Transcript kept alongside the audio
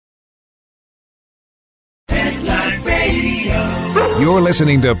You're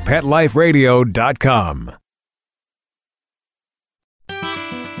listening to PetLifeRadio.com.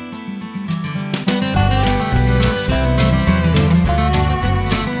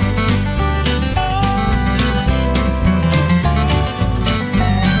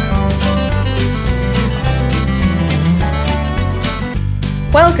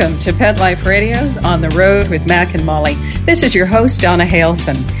 Welcome to Pet Life Radio's On the Road with Mac and Molly. This is your host, Donna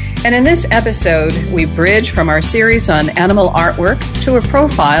Haleson. And in this episode, we bridge from our series on animal artwork to a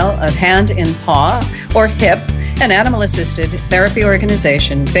profile of Hand in Paw, or HIP, an animal-assisted therapy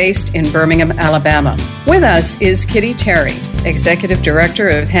organization based in Birmingham, Alabama. With us is Kitty Terry, Executive Director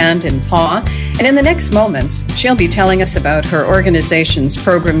of Hand in Paw, and in the next moments, she'll be telling us about her organization's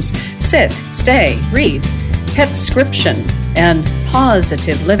programs Sit, Stay, Read, Petscription, and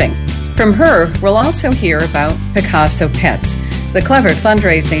Positive Living. From her, we'll also hear about Picasso Pets, the clever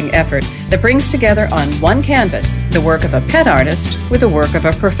fundraising effort that brings together on one canvas the work of a pet artist with the work of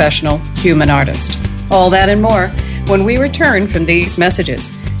a professional human artist. All that and more when we return from these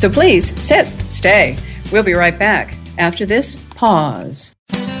messages. So please, sit, stay. We'll be right back after this pause.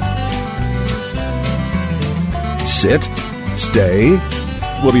 Sit, stay.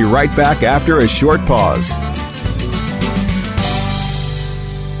 We'll be right back after a short pause.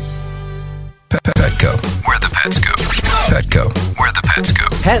 Petco, where the pets go. Petco, where the pets go.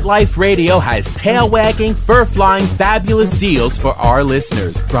 Pet Life Radio has tail-wagging, fur-flying, fabulous deals for our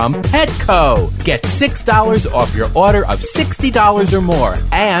listeners from Petco. Get $6 off your order of $60 or more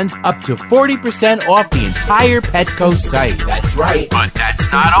and up to 40% off the entire Petco site. That's right. But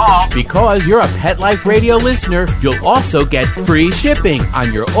that's not all. Because you're a Pet Life Radio listener, you'll also get free shipping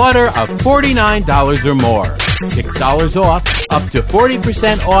on your order of $49 or more. $6 off, up to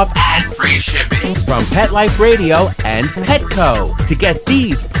 40% off, and free shipping from Pet Life Radio and Petco. To get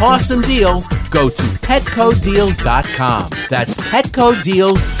these awesome deals, go to PetcoDeals.com. That's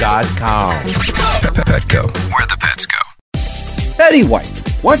PetcoDeals.com. Petco, where the pets go. Betty White,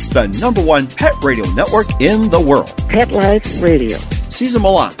 what's the #1 pet radio network in the world? Pet Life Radio. Cesar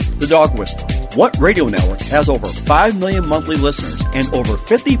Millan, the dog whisperer. What radio network has over 5 million monthly listeners and over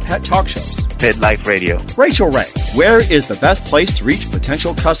 50 pet talk shows? Pet Life Radio. Rachel Ray, where is the best place to reach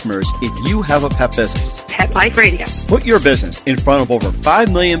potential customers if you have a pet business? Pet Life Radio. Put your business in front of over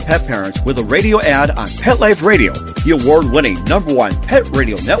 5 million pet parents with a radio ad on Pet Life Radio, the award-winning #1 pet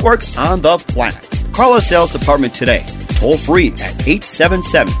radio network on the planet. Call our sales department today. Toll free at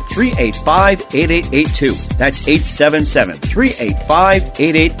 877-385-8882. That's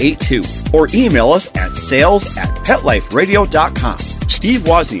 877-385-8882. Or email us at sales@PetLifeRadio.com. Steve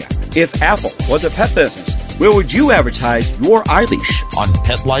Wozniak, if Apple was a pet business, where would you advertise your iLeash? On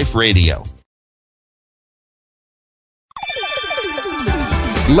Pet Life Radio.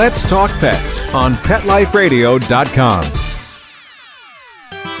 Let's talk pets on PetLifeRadio.com.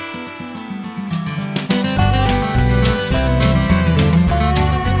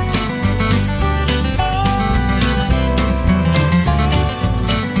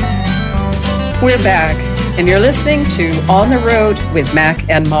 We're back, and you're listening to On the Road with Mac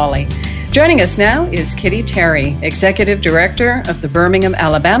and Molly. Joining us now is Kitty Terry, Executive Director of the Birmingham,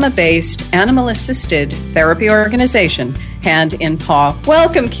 Alabama-based animal-assisted therapy organization, Hand in Paw.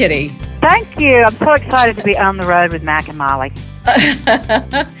 Welcome, Kitty. Thank you. I'm so excited to be on the road with Mac and Molly.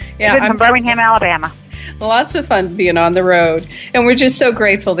 I'm from Birmingham, Alabama. Lots of fun being on the road. And we're just so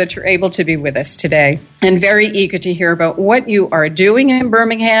grateful that you're able to be with us today and very eager to hear about what you are doing in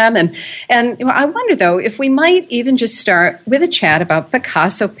Birmingham. And I wonder, though, if we might even just start with a chat about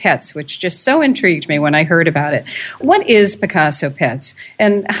Picasso Pets, which just so intrigued me when I heard about it. What is Picasso Pets,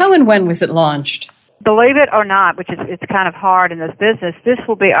 and how and when was it launched? Believe it or not, which is it's kind of hard in this business, this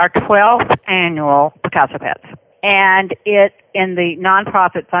will be our 12th annual Picasso Pets. And it, in the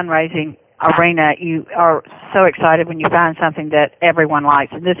nonprofit fundraising arena, you are so excited when you find something that everyone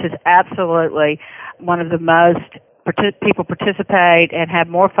likes. And this is absolutely one of the most people participate and have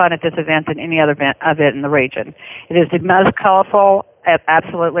more fun at this event than any other event in the region. It is the most colorful,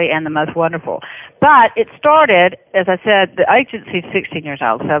 absolutely, and the most wonderful. But it started, as I said, the agency is 16 years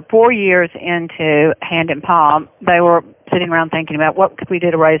old. So 4 years into Hand in Paw, they were sitting around thinking about what could we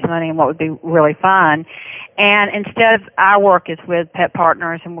do to raise money and what would be really fun. And instead of our work is with pet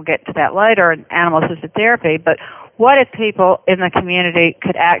partners, and we'll get to that later, and animal-assisted therapy, but what if people in the community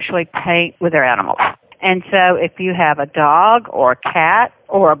could actually paint with their animals? And so if you have a dog or a cat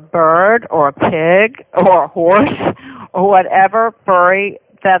or a bird or a pig or a horse or whatever furry,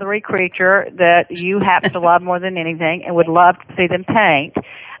 feathery creature that you happen to love more than anything and would love to see them paint,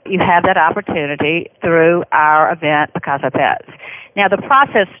 you have that opportunity through our event, Picasso Pets. Now, the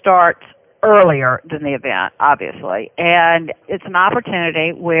process starts earlier than the event, obviously. And it's an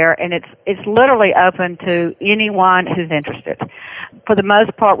opportunity where, and it's literally open to anyone who's interested. For the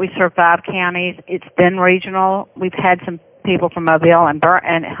most part, we serve 5 counties. It's been regional. We've had some people from Mobile and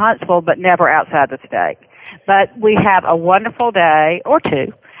Huntsville, but never outside the state. But we have a wonderful day or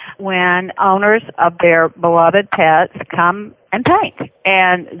two when owners of their beloved pets come and paint.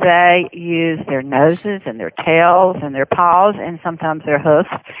 And they use their noses and their tails and their paws and sometimes their hoofs.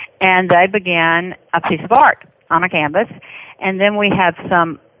 And they begin a piece of art on a canvas. And then we have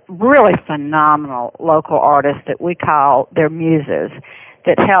some really phenomenal local artists that we call their muses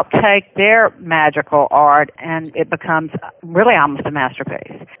that help take their magical art and it becomes really almost a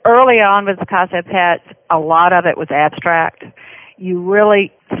masterpiece. Early on with Picasso Pets, a lot of it was abstract. You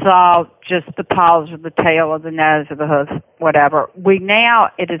really saw just the paws or the tail or the nose or the hoof, whatever.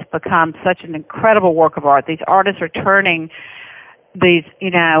 It has become such an incredible work of art. These artists are turning these,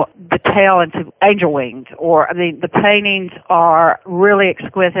 the tail into angel wings, or the paintings are really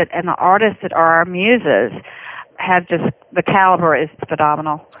exquisite, and the artists that are our muses have just, the caliber is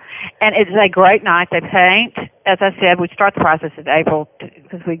phenomenal. And it's a great night. They paint. As I said, we start the process in April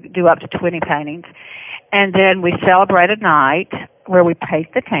because we do up to 20 paintings. And then we celebrate a night where we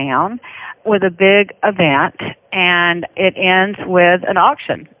paint the town with a big event, and it ends with an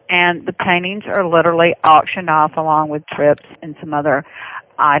auction. And the paintings are literally auctioned off along with trips and some other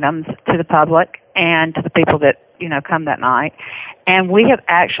items to the public and to the people that, come that night. And we have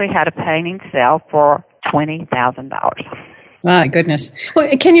actually had a painting sell for $20,000. My goodness.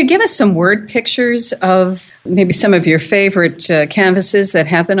 Well, can you give us some word pictures of maybe some of your favorite canvases that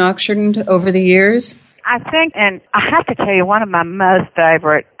have been auctioned over the years? I think, and I have to tell you, one of my most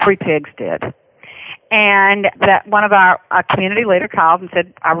favorite, Three Pigs did. And that one of our community leader called and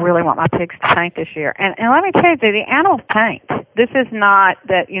said, I really want my pigs to paint this year. And let me tell you, the animals paint. This is not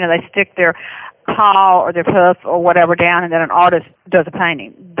that, they stick their paw or their hoof or whatever down and then an artist does a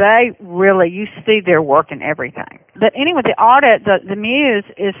painting. They really, you see their work in everything. But anyway, the artist, the muse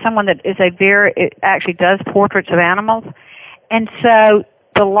is someone that is it actually does portraits of animals. And so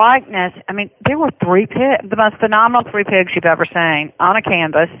the likeness, there were 3 pigs, the most phenomenal 3 pigs you've ever seen on a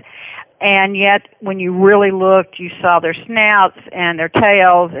canvas. And yet, when you really looked, you saw their snouts and their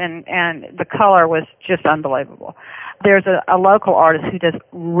tails, and the color was just unbelievable. There's a local artist who does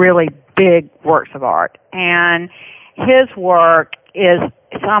really big works of art, and his work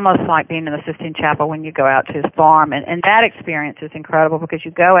it's almost like being in the Sistine Chapel when you go out to his farm, and that experience is incredible because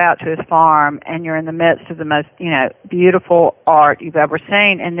you go out to his farm and you're in the midst of the most, beautiful art you've ever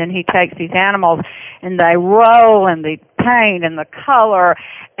seen, and then he takes these animals and they roll in the paint and the color,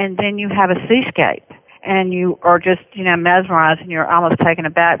 and then you have a seascape. And you are just, mesmerized, and you're almost taken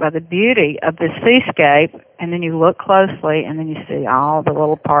aback by the beauty of the seascape. And then you look closely, and then you see all the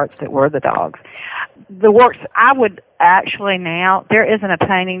little parts that were the dogs. The works, I would actually now, there isn't a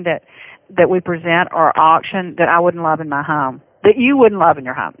painting that we present or auction that I wouldn't love in my home, that you wouldn't love in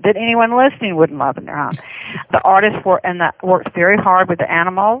your home, that anyone listening wouldn't love in their home. The artist works very hard with the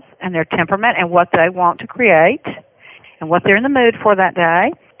animals and their temperament and what they want to create and what they're in the mood for that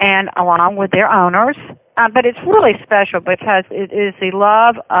day, and along with their owners. But it's really special because it is the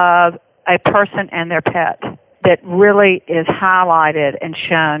love of a person and their pet that really is highlighted and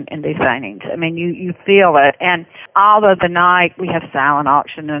shown in these paintings. You feel it. And although the night we have silent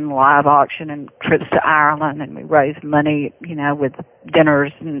auction and live auction and trips to Ireland, and we raise money, with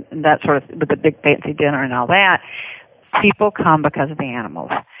dinners and that sort of, with the big fancy dinner and all that, people come because of the animals.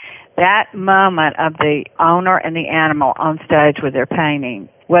 That moment of the owner and the animal on stage with their painting,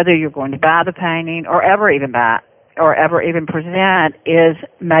 whether you're going to buy the painting or ever even present,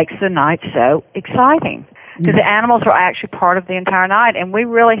 makes the night so exciting. Because the animals are actually part of the entire night, and we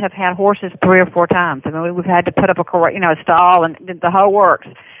really have had horses 3 or 4 times. We've had to put up a stall and the whole works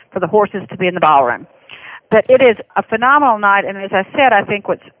for the horses to be in the ballroom. But it is a phenomenal night, and as I said, I think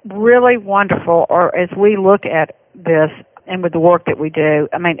what's really wonderful, or as we look at this and with the work that we do,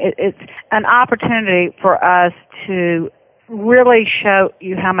 it's an opportunity for us to really show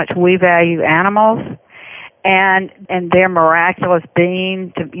you how much we value animals and their miraculous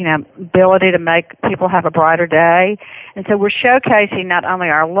being, ability to make people have a brighter day. And so we're showcasing not only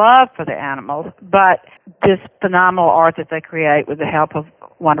our love for the animals, but this phenomenal art that they create with the help of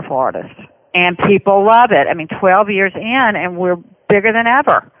wonderful artists. And people love it. 12 years in, and we're bigger than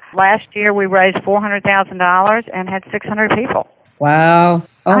ever. Last year we raised $400,000 and had 600 people. Wow.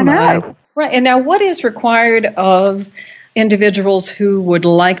 Oh, I know. My. Right. And now what is required of individuals who would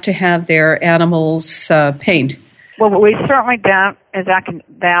like to have their animals paint? Well, we certainly don't, as I can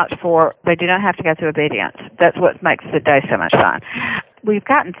vouch for, they do not have to go through obedience. That's what makes the day so much fun. we've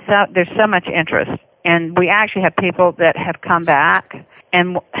gotten there's so much interest. And we actually have people that have come back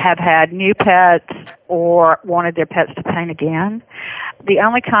and have had new pets or wanted their pets to paint again. The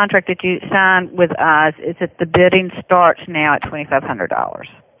only contract that you sign with us is that the bidding starts now at $2,500.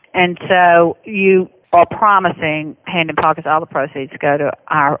 And so you are promising Hand in Paw, because all the proceeds go to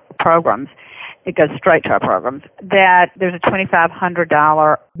our programs. It goes straight to our programs, that there's a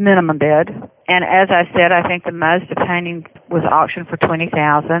 $2,500 minimum bid. And as I said, I think the most the painting was auctioned for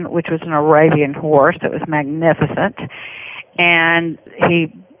 $20,000, which was an Arabian horse that was magnificent. And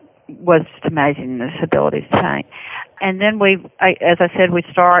he was just amazing in his abilities to paint. And then as I said, we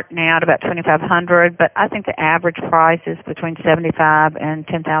start now at about $2,500, but I think the average price is between $75,000 and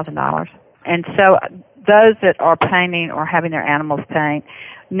 $10,000. And so those that are painting or having their animals paint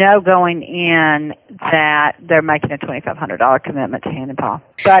know going in that they're making a $2,500 commitment to Hand in Paw.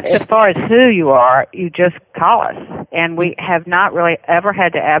 But as far as who you are, you just call us. And we have not really ever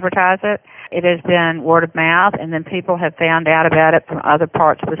had to advertise it. It has been word of mouth, and then people have found out about it from other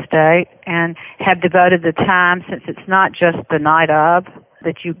parts of the state and have devoted the time, since it's not just the night of,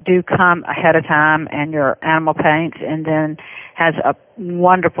 that you do come ahead of time and your animal paints, and then has a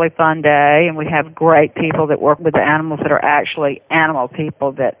wonderfully fun day. And we have great people that work with the animals that are actually animal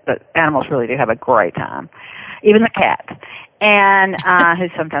people, that the animals really do have a great time. Even the cats. And who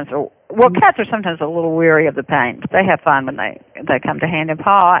sometimes are, cats are sometimes a little weary of the paint, but they have fun when they come to Hand in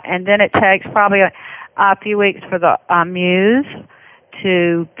Paw. And then it takes probably a few weeks for the muse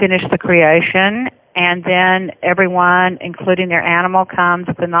to finish the creation. And then everyone, including their animal, comes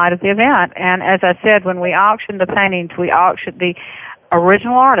the night of the event. And as I said, when we auction the paintings, we auction the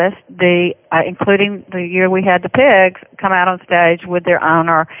original artist, including the year we had the pigs, come out on stage with their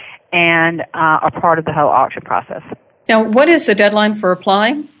owner and are part of the whole auction process. Now, what is the deadline for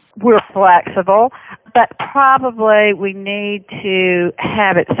applying? We're flexible, but probably we need to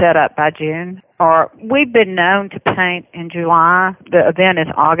have it set up by June. Or we've been known to paint in July. The event is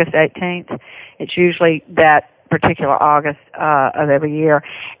August 18th. It's usually that particular August of every year.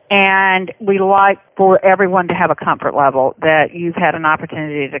 And we like for everyone to have a comfort level that you've had an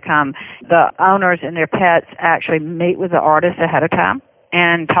opportunity to come. The owners and their pets actually meet with the artist ahead of time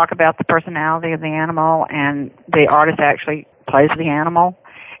and talk about the personality of the animal, and the artist actually plays the animal.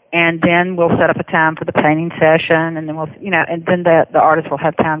 And then we'll set up a time for the painting session, and then and then the artist will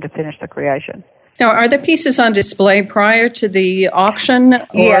have time to finish the creation. Now, are the pieces on display prior to the auction, or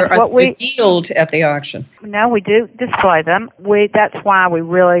yes, are they revealed at the auction? No, we do display them. That's why we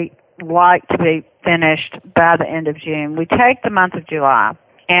really like to be finished by the end of June. We take the month of July,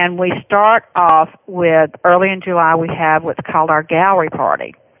 and we start off with, early in July, we have what's called our gallery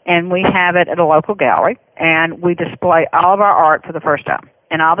party. And we have it at a local gallery, and we display all of our art for the first time.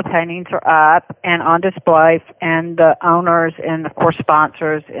 And all the paintings are up and on display, and the owners and, of course,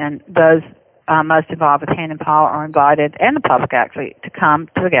 sponsors and those most involved with Hand in Paw are invited, and the public actually, to come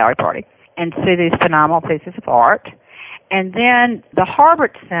to the gallery party and see these phenomenal pieces of art. And then the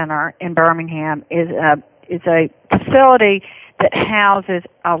Harbert Center in Birmingham is a facility that houses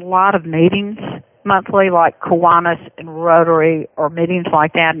a lot of meetings monthly, like Kiwanis and Rotary, or meetings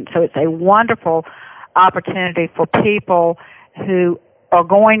like that. And so it's a wonderful opportunity for people who are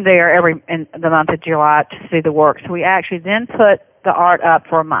going there in the month of July to see the work. So we actually then put the art up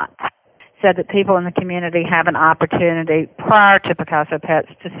for a month, so that people in the community have an opportunity prior to Picasso Pets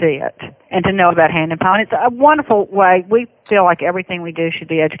to see it and to know about Hand in Paw. And it's a wonderful way. We feel like everything we do should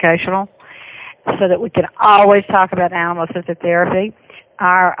be educational, so that we can always talk about animal-assisted therapy,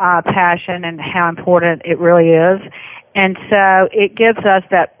 our passion and how important it really is. And so it gives us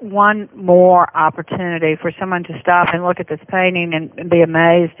that one more opportunity for someone to stop and look at this painting and be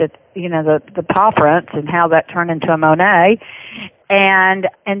amazed at, the paw prints and how that turned into a Monet, and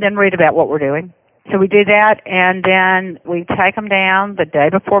then read about what we're doing. So we do that, and then we take them down the day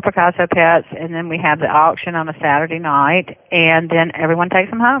before Picasso Pets, and then we have the auction on a Saturday night, and then everyone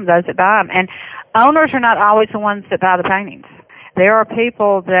takes them home, those that buy them. And owners are not always the ones that buy the paintings. There are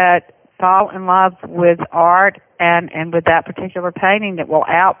people that fall in love with art and with that particular painting that will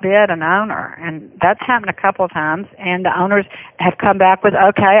outbid an owner. And that's happened a couple of times, and the owners have come back with,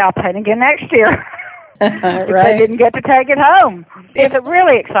 okay, I'll paint again next year. Right. They didn't get to take it home. It's a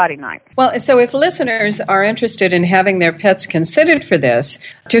really exciting night. Well, so if listeners are interested in having their pets considered for this,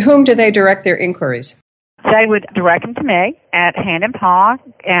 to whom do they direct their inquiries? They would direct them to me at Hand in Paw,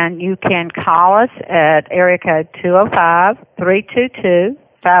 and you can call us at area code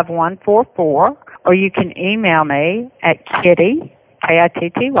 205-322-5144, or you can email me at Kitty,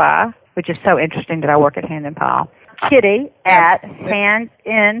 Kitty, which is so interesting that I work at Hand in Paw, Kitty at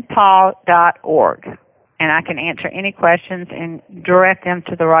handinpaw.org. and I can answer any questions and direct them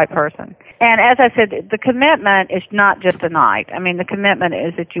to the right person. And as I said, the commitment is not just a night. I mean, the commitment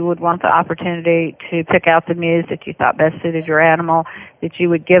is that you would want the opportunity to pick out the muse that you thought best suited your animal, that you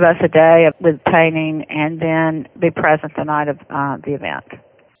would give us a day with painting, and then be present the night of the event.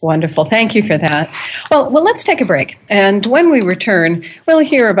 Wonderful. Thank you for that. Well, let's take a break. And when we return, we'll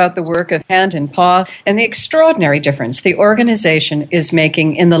hear about the work of Hand in Paw and the extraordinary difference the organization is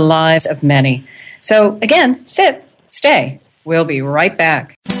making in the lives of many. So again, sit, stay. We'll be right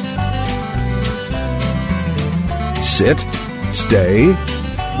back. Sit, stay.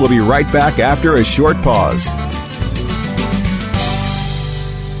 We'll be right back after a short pause.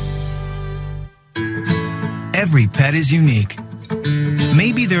 Every pet is unique.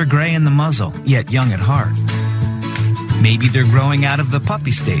 Maybe they're gray in the muzzle, yet young at heart. Maybe they're growing out of the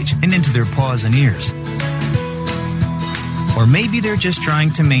puppy stage and into their paws and ears. Or maybe they're just trying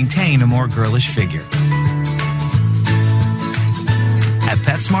to maintain a more girlish figure. At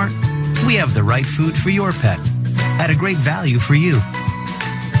PetSmart, we have the right food for your pet at a great value for you.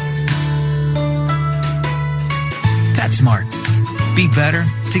 PetSmart. Be better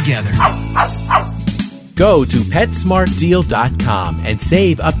together. Go to PetSmartDeal.com and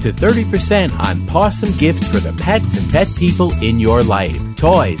save up to 30% on Pawsome gifts for the pets and pet people in your life.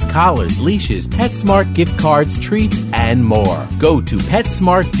 Toys, collars, leashes, PetSmart gift cards, treats, and more. Go to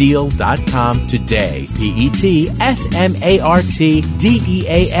PetSmartDeal.com today.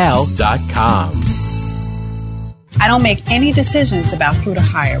 PetSmartDeal.com. I don't make any decisions about who to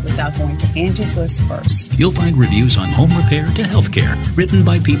hire without going to Angie's List first. You'll find reviews on home repair to healthcare, written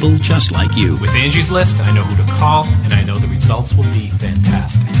by people just like you. With Angie's List, I know who to call, and I know the results will be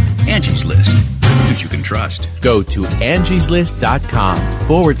fantastic. Angie's List. Who you can trust. Go to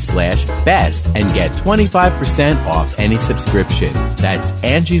angieslist.com/best and get 25% off any subscription. That's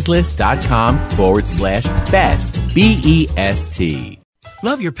angieslist.com/best. BEST.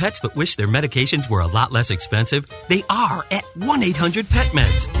 Love your pets but wish their medications were a lot less expensive? They are at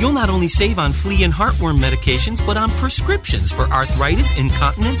 1-800-PET-MEDS. You'll not only save on flea and heartworm medications, but on prescriptions for arthritis,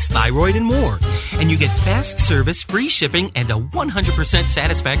 incontinence, thyroid, and more. And you get fast service, free shipping, and a 100%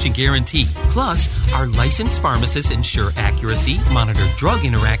 satisfaction guarantee. Plus, our licensed pharmacists ensure accuracy, monitor drug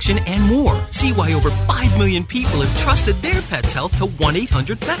interaction, and more. See why over 5 million people have trusted their pet's health to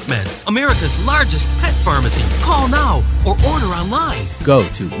 1-800-PET-MEDS, America's largest pet pharmacy. Call now or order online. Go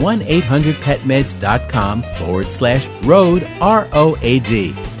to 1-800-PetMeds.com/road,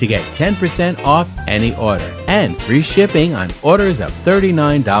 ROAD, to get 10% off any order and free shipping on orders of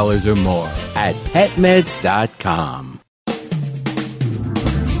 $39 or more at PetMeds.com.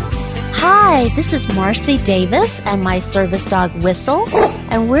 Hi, this is Marcy Davis and my service dog Whistle,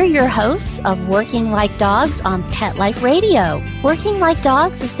 and we're your hosts of Working Like Dogs on Pet Life Radio. Working Like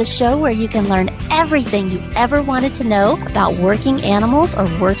Dogs is the show where you can learn everything you ever wanted to know about working animals or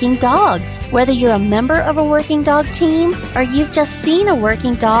working dogs. Whether you're a member of a working dog team or you've just seen a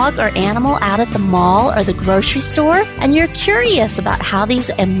working dog or animal out at the mall or the grocery store and you're curious about how these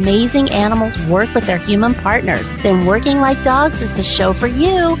amazing animals work with their human partners, then Working Like Dogs is the show for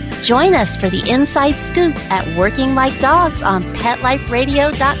you. Join us for the inside scoop at Working Like Dogs on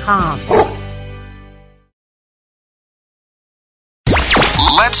PetLifeRadio.com.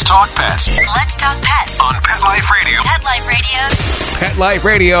 Let's talk pets. Let's talk pets On Pet Life Radio. Pet Life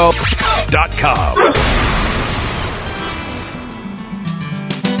Radio. PetLifeRadio.com.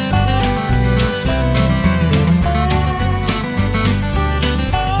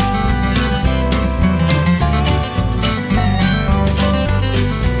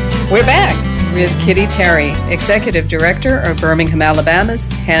 We're back with Kitty Terry, Executive Director of Birmingham, Alabama's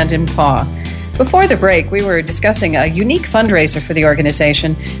Hand in Paw. Before the break, we were discussing a unique fundraiser for the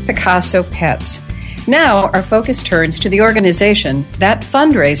organization, Picasso Pets. Now, our focus turns to the organization that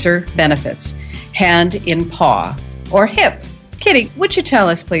fundraiser benefits, Hand in Paw, or HIP. Kitty, would you tell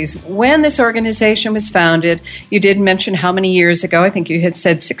us, please, when this organization was founded? You did mention how many years ago. I think you had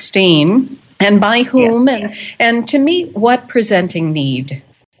said 16. And by whom, and to meet what presenting need?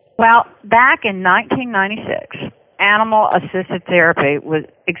 Well, back in 1996, animal-assisted therapy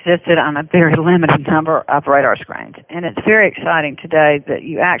existed on a very limited number of radar screens. And it's very exciting today that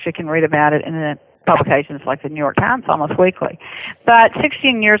you actually can read about it in the publications like the New York Times almost weekly. But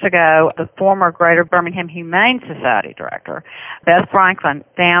 16 years ago, the former Greater Birmingham Humane Society director, Beth Franklin,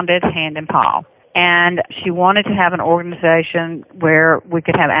 founded Hand in Paw. And she wanted to have an organization where we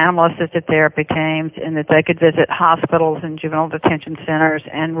could have animal-assisted therapy teams and that they could visit hospitals and juvenile detention centers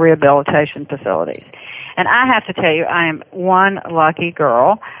and rehabilitation facilities. And I have to tell you, I am one lucky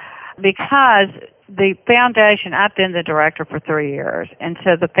girl because the foundation, I've been the director for 3 years, and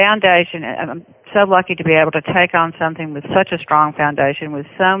so the foundation, I'm so lucky to be able to take on something with such a strong foundation, with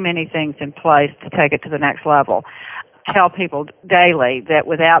so many things in place to take it to the next level. Tell people daily that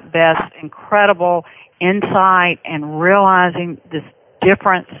without Beth's incredible insight and realizing this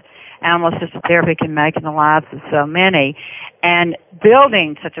difference animal-assisted therapy can make in the lives of so many, and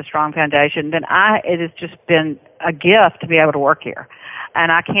building such a strong foundation, then it has just been a gift to be able to work here.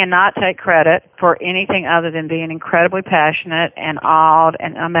 And I cannot take credit for anything other than being incredibly passionate and awed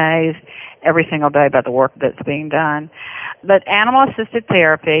and amazed every single day by the work that's being done. But animal-assisted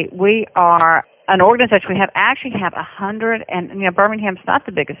therapy, we are an organization. We actually have 100, and Birmingham's not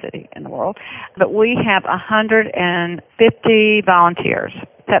the biggest city in the world, but we have 150 volunteers,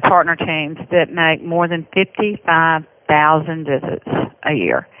 pet partner teams that make more than 55,000 visits a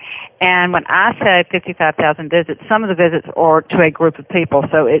year. And when I say 55,000 visits, some of the visits are to a group of people,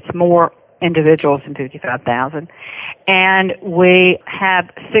 so it's more individuals than 55,000. And we have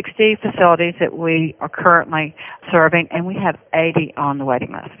 60 facilities that we are currently serving, and we have 80 on the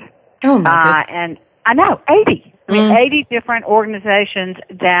waiting list. Oh, my goodness. And I know, 80. I mean, 80 different organizations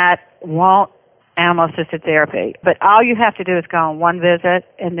that want animal-assisted therapy. But all you have to do is go on one visit,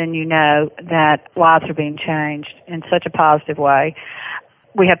 and then you know that lives are being changed in such a positive way.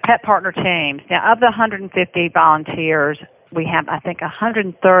 We have pet partner teams. Now, of the 150 volunteers, we have, I think,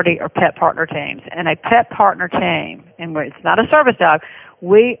 130 are pet partner teams. And a pet partner team, and it's not a service dog,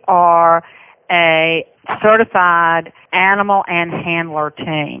 we are a certified animal and handler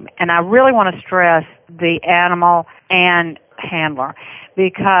team. And I really want to stress the animal and handler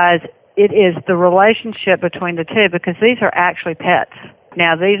because it is the relationship between the two, because these are actually pets.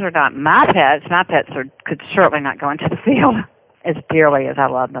 Now, these are not my pets. My pets could certainly not go into the field as dearly as I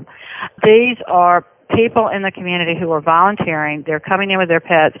love them. These are people in the community who are volunteering. They're coming in with their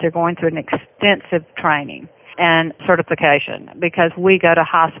pets. They're going through an extensive training and certification, because we go to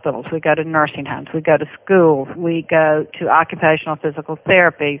hospitals, we go to nursing homes, we go to schools, we go to occupational physical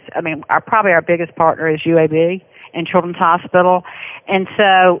therapies. I mean, probably our biggest partner is UAB and Children's Hospital. And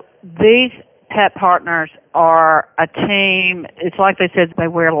so these pet partners are a team. It's like they said, they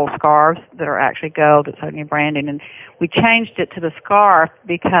wear little scarves that are actually gold. It's only branding. And we changed it to the scarf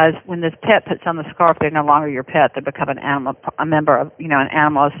because when this pet puts on the scarf, they're no longer your pet. They become a member of, an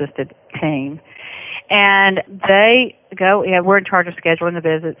animal-assisted team. And they go in, we're in charge of scheduling the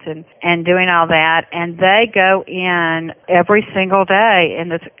visits and doing all that, and they go in every single day in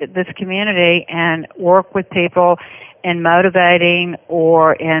this community and work with people in motivating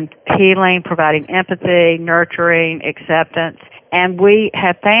or in healing, providing empathy, nurturing, acceptance. And we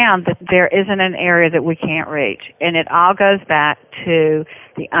have found that there isn't an area that we can't reach. And it all goes back to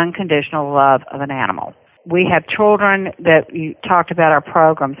the unconditional love of an animal. We have children that you talked about our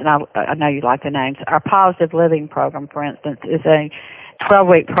programs, and I know you like the names. Our Positive Living program, for instance, is a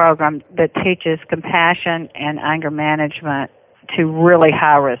 12-week program that teaches compassion and anger management to really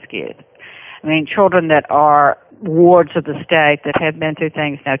high-risk youth. I mean, children that are wards of the state that have been through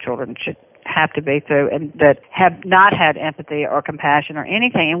things no children should have to be through, and that have not had empathy or compassion or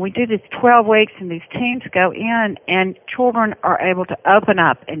anything. And we do this 12 weeks, and these teams go in, and children are able to open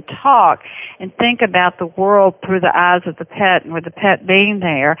up and talk and think about the world through the eyes of the pet and with the pet being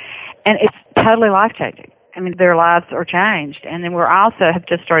there. And it's totally life-changing. I mean, their lives are changed. And then we also have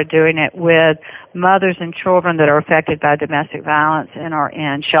just started doing it with mothers and children that are affected by domestic violence and are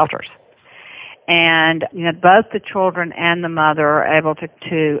in shelters. And, both the children and the mother are able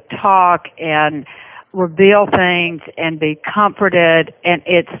to talk and reveal things and be comforted. And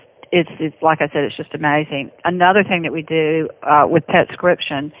it's like I said, it's just amazing. Another thing that we do with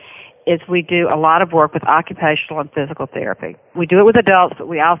Petscription is we do a lot of work with occupational and physical therapy. We do it with adults, but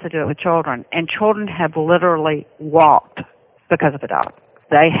we also do it with children. And children have literally walked because of the dog.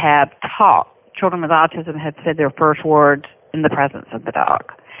 They have talked. Children with autism have said their first words in the presence of the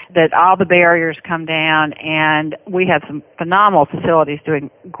dog. That all the barriers come down, and we have some phenomenal facilities doing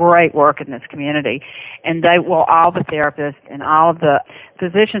great work in this community. And all the therapists and all of the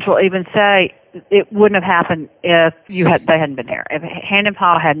physicians will even say it wouldn't have happened if they hadn't been here, if Hand and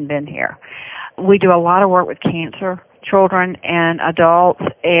Paw hadn't been here. We do a lot of work with cancer, children and adults,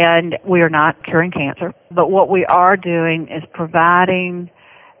 and we are not curing cancer. But what we are doing is providing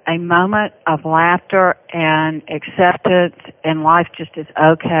a moment of laughter and acceptance, and life just is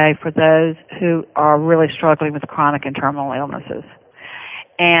okay for those who are really struggling with chronic and terminal illnesses.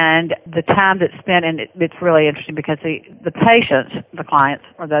 And the time that's spent, and it's really interesting because the patients, the clients,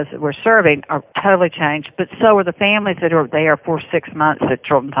 or those that we're serving are totally changed, but so are the families that are there for 6 months at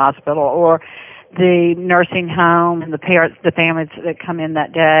Children's Hospital, or the nursing home and the parents, the families that come in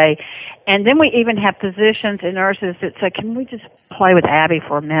that day. And then we even have physicians and nurses that say, can we just play with Abby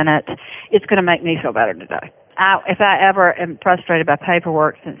for a minute? It's going to make me feel better today. If I ever am frustrated by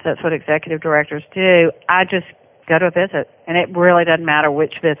paperwork, since that's what executive directors do, I just go to a visit. And it really doesn't matter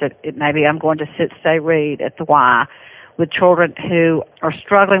which visit. It may be I'm going to sit, stay, read at the Y with children who are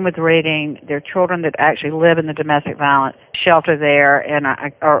struggling with reading. They're children that actually live in the domestic violence shelter there and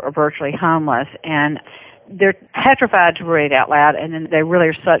are virtually homeless. And they're petrified to read out loud, and then they really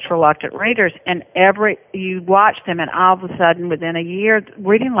are such reluctant readers. And you watch them, and all of a sudden, within a year,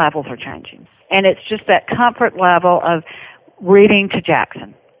 reading levels are changing. And it's just that comfort level of reading to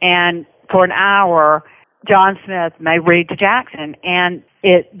Jackson. And for an hour, John Smith may read to Jackson, and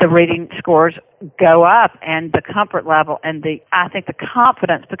the reading scores go up, and the comfort level, and I think the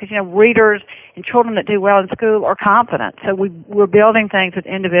confidence, because readers and children that do well in school are confident. So we're building things with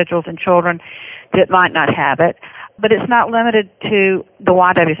individuals and children that might not have it, but it's not limited to the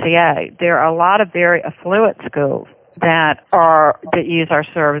YWCA. There are a lot of very affluent schools that use our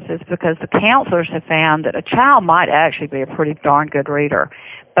services, because the counselors have found that a child might actually be a pretty darn good reader,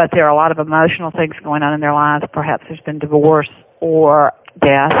 but there are a lot of emotional things going on in their lives. Perhaps there's been divorce or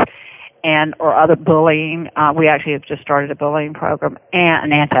death or other bullying. We actually have just started a bullying program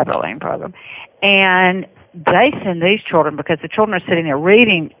and an anti-bullying program. And they send these children, because the children are sitting there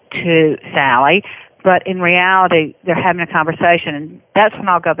reading to Sally, but in reality they're having a conversation, and that's when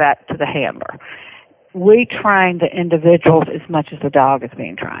I'll go back to the handler. We train the individuals as much as the dog is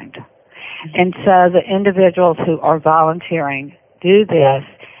being trained. And so the individuals who are volunteering do this,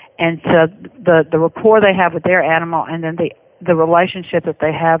 and so the rapport they have with their animal, and then the relationship that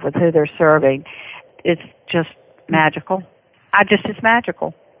they have with who they're serving, it's just magical. It's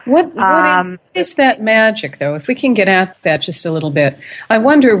magical. What is that magic, though? If we can get at that just a little bit, I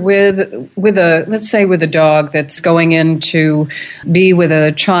wonder let's say with a dog that's going in to be with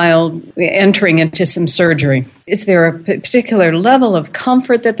a child entering into some surgery. Is there a particular level of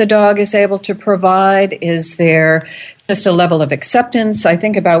comfort that the dog is able to provide? Is there just a level of acceptance? I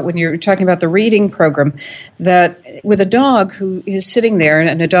think about when you're talking about the reading program, that with a dog who is sitting there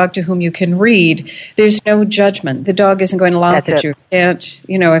and a dog to whom you can read, there's no judgment. The dog isn't going to laugh at you.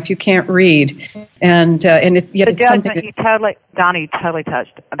 If you can't read, yet it's something. Donnie, you totally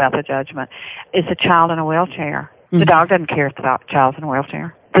touched about the judgment. It's a child in a wheelchair. Mm-hmm. The dog doesn't care if the child's in a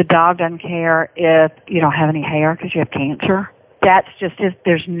wheelchair. The dog doesn't care if you don't have any hair because you have cancer. That's just it.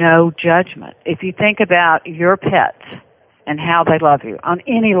 There's no judgment. If you think about your pets and how they love you on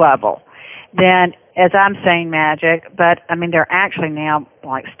any level, then, as I'm saying magic, but I mean, there are actually now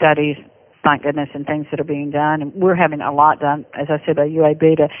like studies, thank goodness, and things that are being done, and we're having a lot done, as I said, by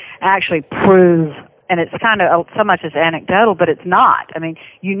UAB to actually prove. And it's kind of so much as anecdotal, but it's not. I mean,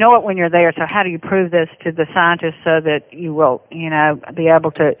 you know it when you're there, so how do you prove this to the scientists so that you will, be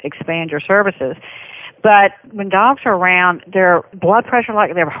able to expand your services? But when dogs are around, their blood pressure,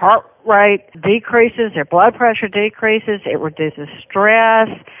 like their heart rate decreases, their blood pressure decreases, it reduces stress.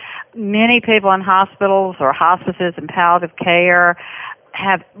 Many people in hospitals or hospices and palliative care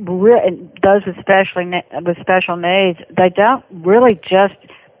have those with special needs, they don't really just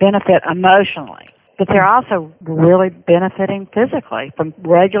benefit emotionally, but they're also really benefiting physically from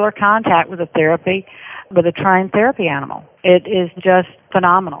regular contact with a trained therapy animal. It is just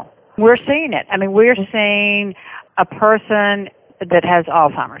phenomenal. We're seeing it. I mean, we're seeing a person that has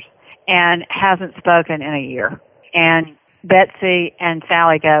Alzheimer's and hasn't spoken in a year. And Betsy and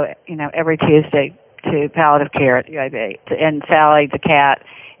Sally go, every Tuesday to palliative care at UAB. And Sally, the cat,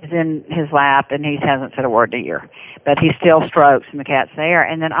 is in his lap, and he hasn't said a word in a year. But he still strokes, and the cat's there.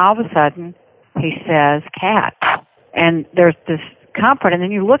 And then all of a sudden, he says, cat. And there's this comfort. And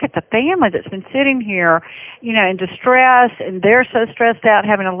then you look at the family that's been sitting here, in distress, and they're so stressed out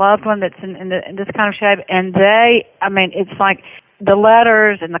having a loved one that's in this kind of shape. And it's like the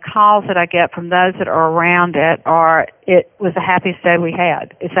letters and the calls that I get from those that are around it was the happiest day we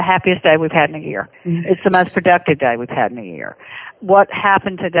had. It's the happiest day we've had in a year. Mm-hmm. It's the most productive day we've had in a year. What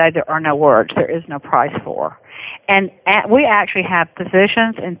happened today, there are no words. There is no price for. And we actually have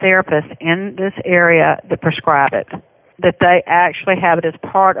physicians and therapists in this area that prescribe it, that they actually have it as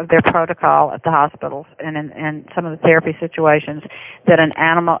part of their protocol at the hospitals and in some of the therapy situations, that an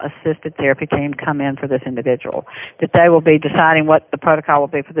animal-assisted therapy team come in for this individual, that they will be deciding what the protocol will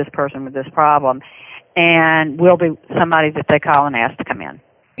be for this person with this problem, and will be somebody that they call and ask to come in.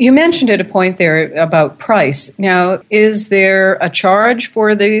 You mentioned at a point there about price. Now, is there a charge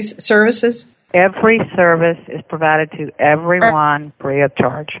for these services? Every service is provided to everyone free of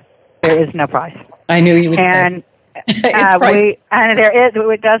charge. There is no price. I knew you would say. It's pricey.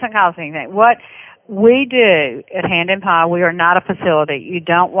 It doesn't cost anything. What we do at Hand in Paw, we are not a facility. You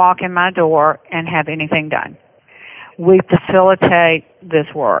don't walk in my door and have anything done. We facilitate this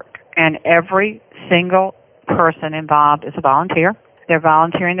work, and every single person involved is a volunteer. They're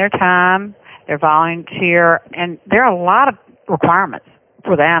volunteering their time. They're volunteer, and there are a lot of requirements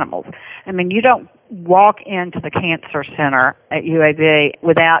for the animals. I mean, you don't walk into the cancer center at UAB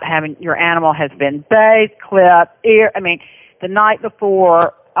without having your animal has been bathed, clipped, the night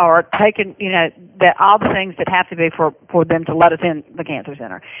before, or taken, that all the things that have to be for them to let us in the cancer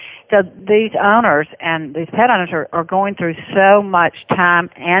center. So these owners and these pet owners are going through so much time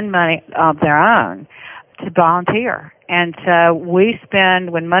and money of their own to volunteer. And so we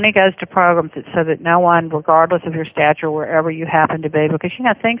spend, when money goes to programs, it's so that no one, regardless of your stature, wherever you happen to be, because,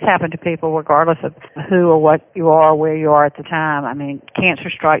 things happen to people regardless of who or what you are, where you are at the time. I mean, cancer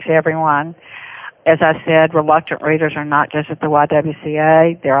strikes everyone. As I said, reluctant readers are not just at the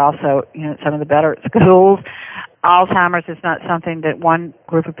YWCA. They're also, some of the better schools. Alzheimer's is not something that one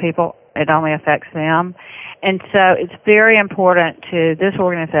group of people, it only affects them. And so it's very important to this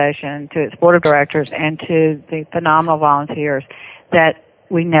organization, to its board of directors, and to the phenomenal volunteers that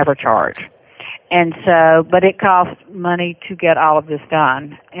we never charge. And so, but it costs money to get all of this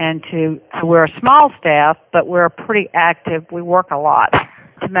done. And we're a small staff, but we're pretty active. We work a lot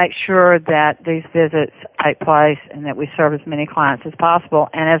to make sure that these visits take place and that we serve as many clients as possible.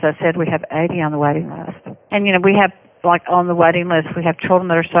 And as I said, we have 80 on the waiting list. And, we have, on the waiting list, we have children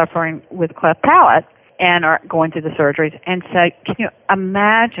that are suffering with cleft palate and are going through the surgeries. And so can you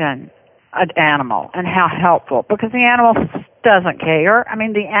imagine an animal and how helpful? Because the animal doesn't care. I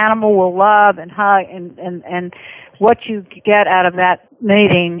mean, the animal will love and hug, and what you get out of that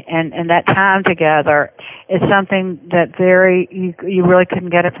meeting and that time together is something that you really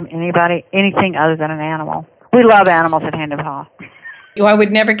couldn't get it from anything other than an animal. We love animals at Hand in Paw. I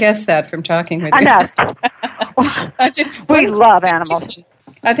would never guess that from talking with you. I know. We love animals.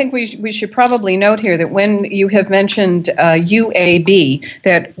 I think we should probably note here that when you have mentioned UAB,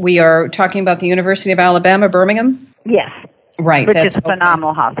 that we are talking about the University of Alabama, Birmingham? Yes. Right. Which is a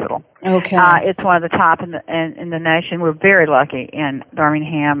phenomenal hospital. Okay. It's one of the top in the nation. We're very lucky in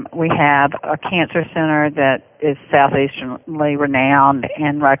Birmingham. We have a cancer center that is southeasternly renowned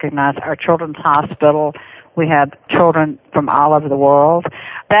and recognized. Our children's hospital, we have children from all over the world.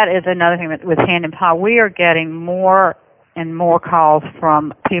 That is another thing with Hand in Paw. We are getting more and more calls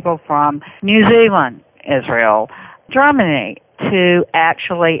from people from New Zealand, Israel, Germany, to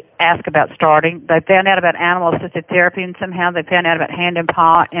actually ask about starting. They found out about animal-assisted therapy, and somehow they found out about Hand in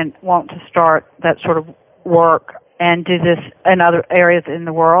Paw and want to start that sort of work and do this in other areas in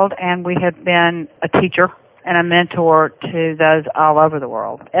the world. And we have been a teacher and a mentor to those all over the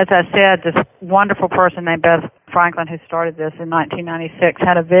world. As I said, this wonderful person named Beth Franklin, who started this in 1996,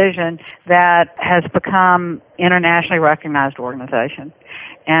 had a vision that has become internationally recognized organization.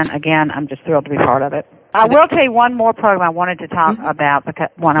 And again, I'm just thrilled to be part of it. I will tell you one more program I wanted to talk about, because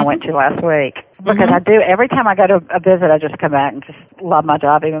one I went to last week. Because I do, every time I go to a visit, I just come back and just love my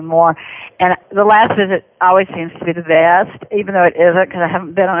job even more. And the last visit always seems to be the best, even though it isn't, because I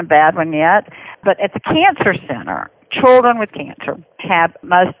haven't been on a bad one yet. But at the cancer center, children with cancer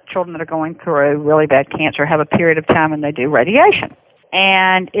most children that are going through really bad cancer have a period of time when they do radiation.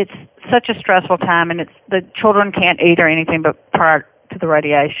 And it's such a stressful time, and the children can't eat or anything but prior to the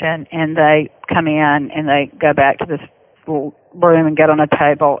radiation, and they come in and they go back to this room and get on a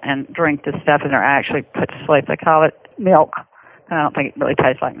table and drink this stuff, and they're actually put to sleep. They call it milk. I don't think it really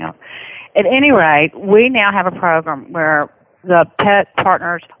tastes like milk. At any rate, we now have a program where the pet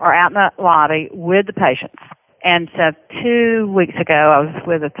partners are out in the lobby with the patients. And so 2 weeks ago, I was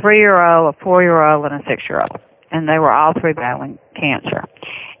with a 3-year-old, a 4-year-old, and a 6-year-old, and they were all three battling cancer.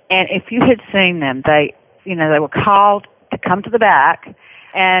 And if you had seen them, they were called to come to the back,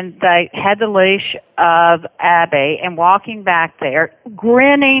 and they had the leash of Abby and walking back there,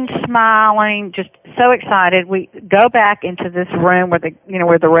 grinning, smiling, just so excited. We go back into this room where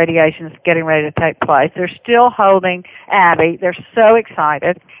the radiation is getting ready to take place. They're still holding Abby. They're so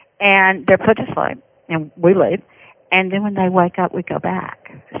excited, and they're put to sleep, and we leave. And then when they wake up, we go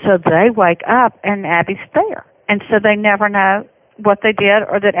back. So they wake up, and Abby's there. And so they never know what they did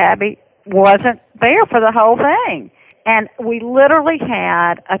or that Abby wasn't there for the whole thing. And we literally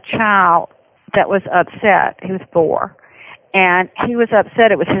had a child that was upset. He was 4. And he was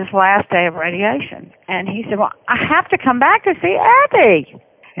upset. It was his last day of radiation. And he said, well, I have to come back to see Abby.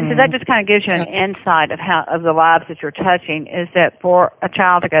 And so that just kind of gives you an insight of the lives that you're touching, is that for a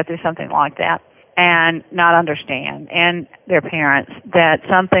child to go through something like that and not understand, and their parents, that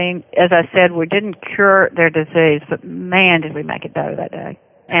something, as I said, we didn't cure their disease, but man, did we make it better that day.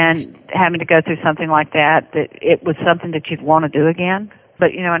 And having to go through something like that it was something that you'd want to do again.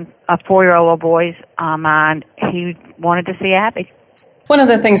 But, you know, in a 4-year-old little boy's mind, he wanted to see Abby. One of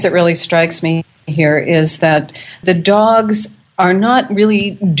the things that really strikes me here is that the dogs are not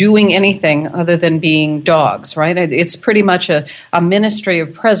really doing anything other than being dogs, right? It's pretty much a ministry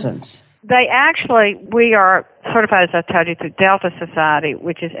of presence. We are certified, as I told you, through Delta Society,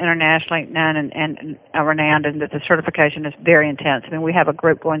 which is internationally known and renowned, and that the certification is very intense. I mean, we have a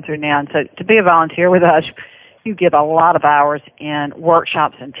group going through now, and so to be a volunteer with us, you give a lot of hours in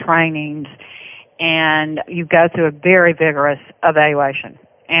workshops and trainings, and you go through a very vigorous evaluation.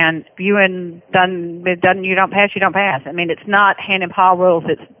 And if you don't pass, you don't pass. I mean, it's not hand and paw rules,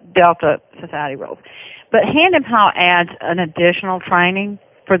 it's Delta Society rules. But hand and paw adds an additional training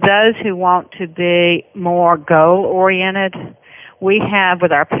for those who want to be more goal-oriented. We have,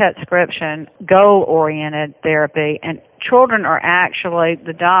 with our PetScription, goal-oriented therapy, and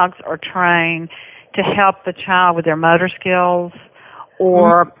the dogs are trained to help the child with their motor skills,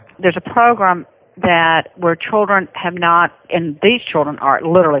 or there's a program where children have not, and these children are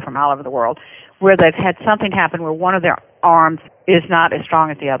literally from all over the world, where they've had something happen where one of their arms is not as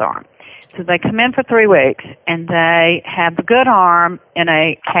strong as the other arm. So they come in for 3 weeks, and they have the good arm in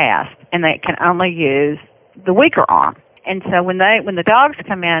a cast, and they can only use the weaker arm. And so when the dogs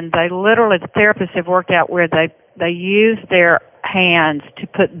come in, the therapists have worked out where they use their hands to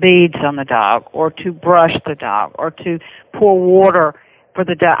put beads on the dog, or to brush the dog, or to pour water for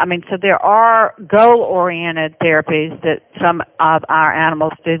the dog. I mean, so there are goal-oriented therapies that some of our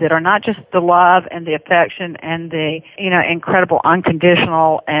animals do that are not just the love and the affection and the, incredible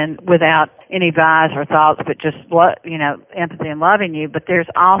unconditional and without any bias or thoughts, but just, empathy and loving you. But there's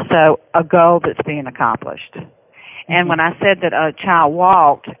also a goal that's being accomplished. And when I said that a child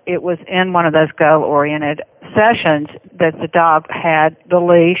walked, it was in one of those goal-oriented sessions that the dog had the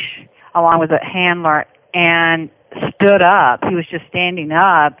leash along with a handler and stood up. He was just standing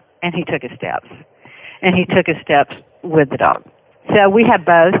up, and he took his steps. And he took his steps with the dog. So we have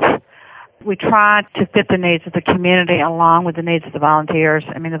both. We try to fit the needs of the community along with the needs of the volunteers.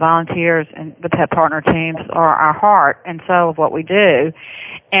 I mean, the volunteers and the pet partner teams are our heart and soul of what we do.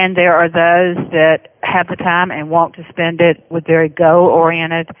 And there are those that have the time and want to spend it with very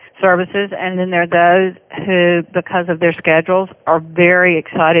goal-oriented services. And then there are those who, because of their schedules, are very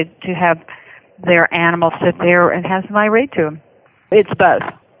excited to have their animals sit there and have somebody read to them. It's both.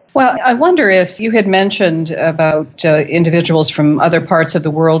 Well, I wonder if you had mentioned about individuals from other parts of the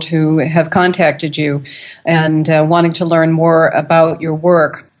world who have contacted you and wanting to learn more about your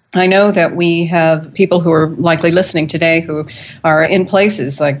work. I know that we have people who are likely listening today who are in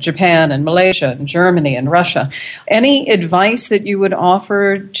places like Japan and Malaysia and Germany and Russia. Any advice that you would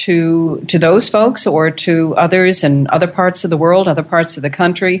offer to those folks or to others in other parts of the world, other parts of the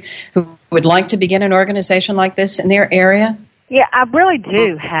country who would like to begin an organization like this in their area? Yeah, I really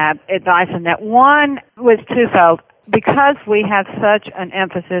do have advice on that. One was twofold. Because we have such an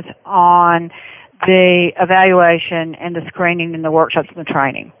emphasis on the evaluation and the screening and the workshops and the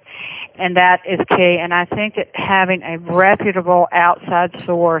training. And that is key. And I think that having a reputable outside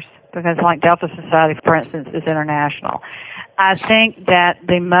source, because like Delta Society, for instance, is international, I think that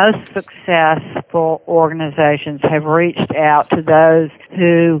the most successful organizations have reached out to those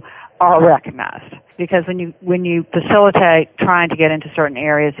who are recognized. Because when you facilitate trying to get into certain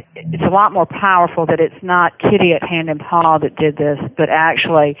areas, it's a lot more powerful that it's not Kitty at Hand and Paw that did this, but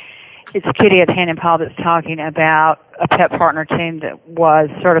actually it's Kitty at Hand and Paw that's talking about a pet partner team that was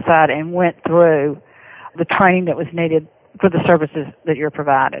certified and went through the training that was needed for the services that you're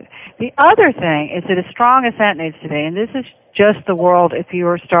provided. The other thing is that as strong as that needs to be, and this is just the world if you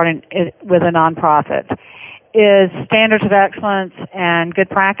were starting with a nonprofit, is standards of excellence and good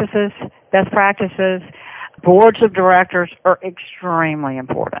practices, best practices. Boards of directors are extremely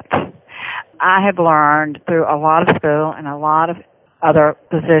important. I have learned through a lot of school and a lot of other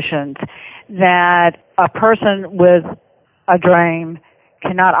positions that a person with a dream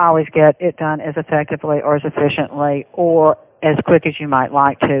cannot always get it done as effectively or as efficiently or as quick as you might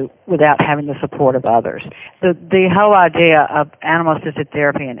like to without having the support of others. The whole idea of animal-assisted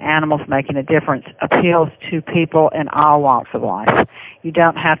therapy and animals making a difference appeals to people in all walks of life. You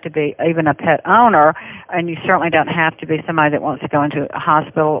don't have to be even a pet owner, and you certainly don't have to be somebody that wants to go into a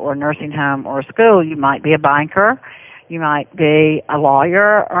hospital or a nursing home or a school. You might be a banker, you might be a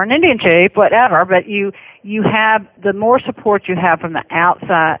lawyer or an Indian chief, whatever, but you have, the more support you have from the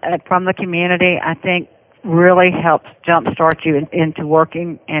outside, from the community, I think really helps jumpstart you into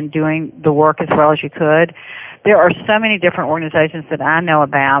working and doing the work as well as you could. There are so many different organizations that I know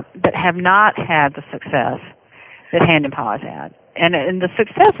about that have not had the success that Hand in Paw has had. And the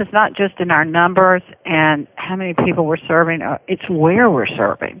success is not just in our numbers and how many people we're serving, it's where we're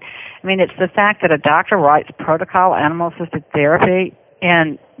serving. I mean, it's the fact that a doctor writes protocol animal-assisted therapy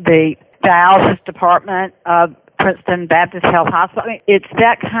in the dialysis department of Princeton Baptist Health Hospital. I mean, it's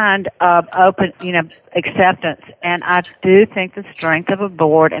that kind of open, acceptance. And I do think the strength of a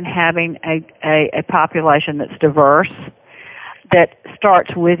board and having a population that's diverse, that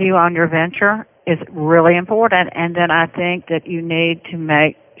starts with you on your venture, is really important. And then I think that you need to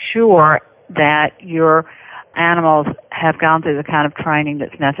make sure that your animals have gone through the kind of training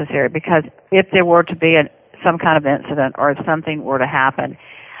that's necessary. Because if there were to be some kind of incident, or if something were to happen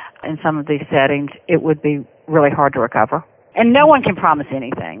in some of these settings, it would be really hard to recover. And no one can promise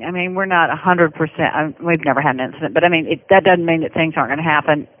anything. I mean, we're not 100%, we've never had an incident, but I mean, that doesn't mean that things aren't going to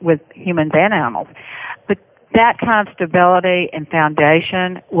happen with humans and animals. But that kind of stability and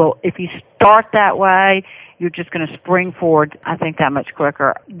foundation, well, if you start that way, you're just going to spring forward, I think, that much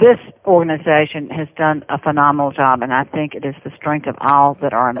quicker. This organization has done a phenomenal job, and I think it is the strength of all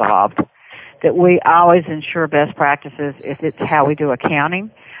that are involved, that we always ensure best practices if it's how we do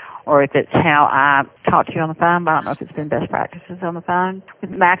accounting, or if it's how I talk to you on the phone. But I don't know if it's been best practices on the phone with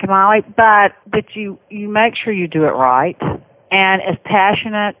Mac and Molly, but that you make sure you do it right. And as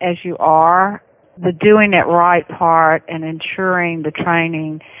passionate as you are, the doing it right part and ensuring the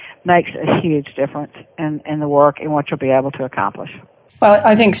training makes a huge difference in the work and what you'll be able to accomplish. Well,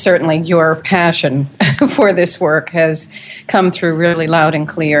 I think certainly your passion for this work has come through really loud and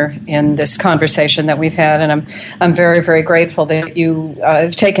clear in this conversation that we've had, and I'm very, very grateful that you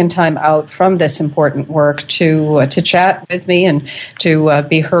have taken time out from this important work to chat with me and to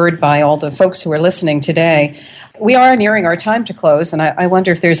be heard by all the folks who are listening today. We are nearing our time to close, and I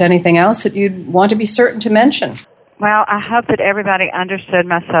wonder if there's anything else that you'd want to be certain to mention. Well, I hope that everybody understood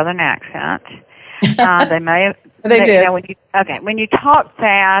my Southern accent. They may have. They did. When you talk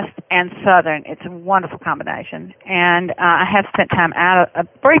fast and Southern, it's a wonderful combination. And I have spent a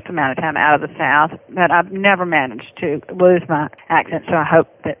brief amount of time out of the South, but I've never managed to lose my accent, so I hope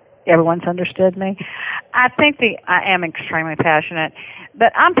that everyone's understood me. I think I am extremely passionate,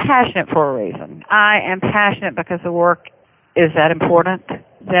 but I'm passionate for a reason. I am passionate because the work is that important,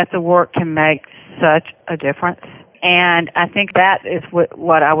 that the work can make such a difference. And I think that is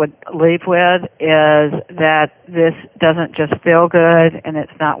what I would leave with, is that this doesn't just feel good and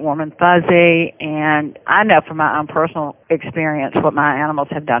it's not warm and fuzzy. And I know from my own personal experience what my animals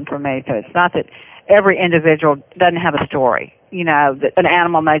have done for me. So it's not that every individual doesn't have a story, that an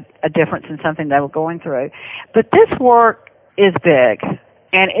animal made a difference in something they were going through. But this work is big,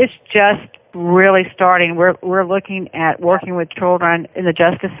 and it's just really starting. We're looking at working with children in the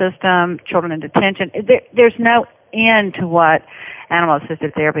justice system, children in detention. There's no end to what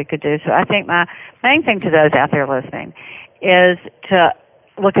animal-assisted therapy could do. So I think my main thing to those out there listening is to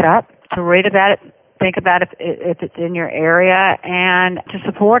look it up, to read about it, think about it if it's in your area, and to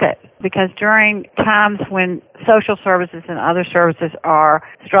support it. Because during times when social services and other services are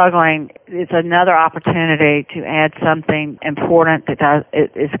struggling, it's another opportunity to add something important that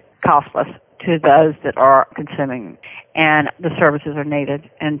is costless to those that are consuming, and the services are needed.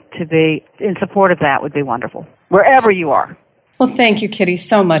 And to be in support of that would be wonderful, wherever you are. Well, thank you, Kitty,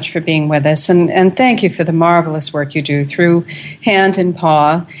 so much for being with us, and thank you for the marvelous work you do through Hand in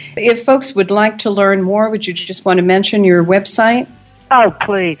Paw. If folks would like to learn more, would you just want to mention your website? Oh,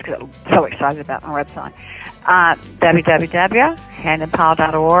 please. I'm so excited about my website.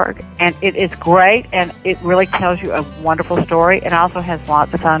 www.handinpaw.org, and it is great, and it really tells you a wonderful story. It also has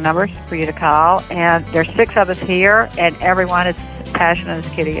lots of phone numbers for you to call, and there's 6 of us here, and everyone is as passionate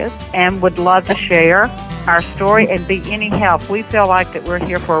as Kitty is, and would love to share our story and be any help. We feel like that we're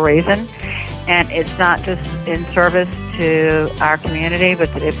here for a reason, and it's not just in service to our community,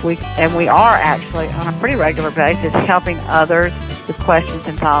 but that we are actually on a pretty regular basis helping others with questions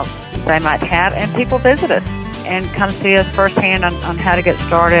and thoughts they might have, and people visit us and come see us firsthand on how to get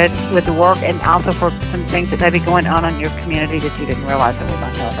started with the work, and also for some things that may be going on in your community that you didn't realize that we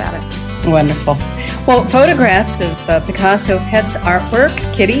might know about it. Wonderful. Well, photographs of Picasso Pet's artwork,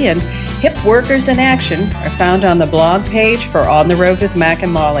 Kitty, and hip workers in action are found on the blog page for On the Road with Mac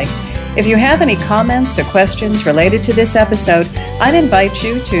and Molly. If you have any comments or questions related to this episode, I'd invite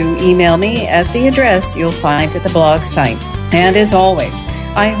you to email me at the address you'll find at the blog site. And as always,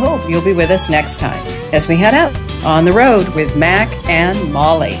 I hope you'll be with us next time as we head out on the road with Mac and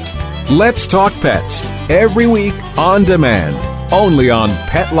Molly. Let's Talk Pets, every week on demand, only on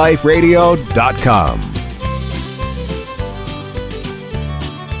PetLifeRadio.com.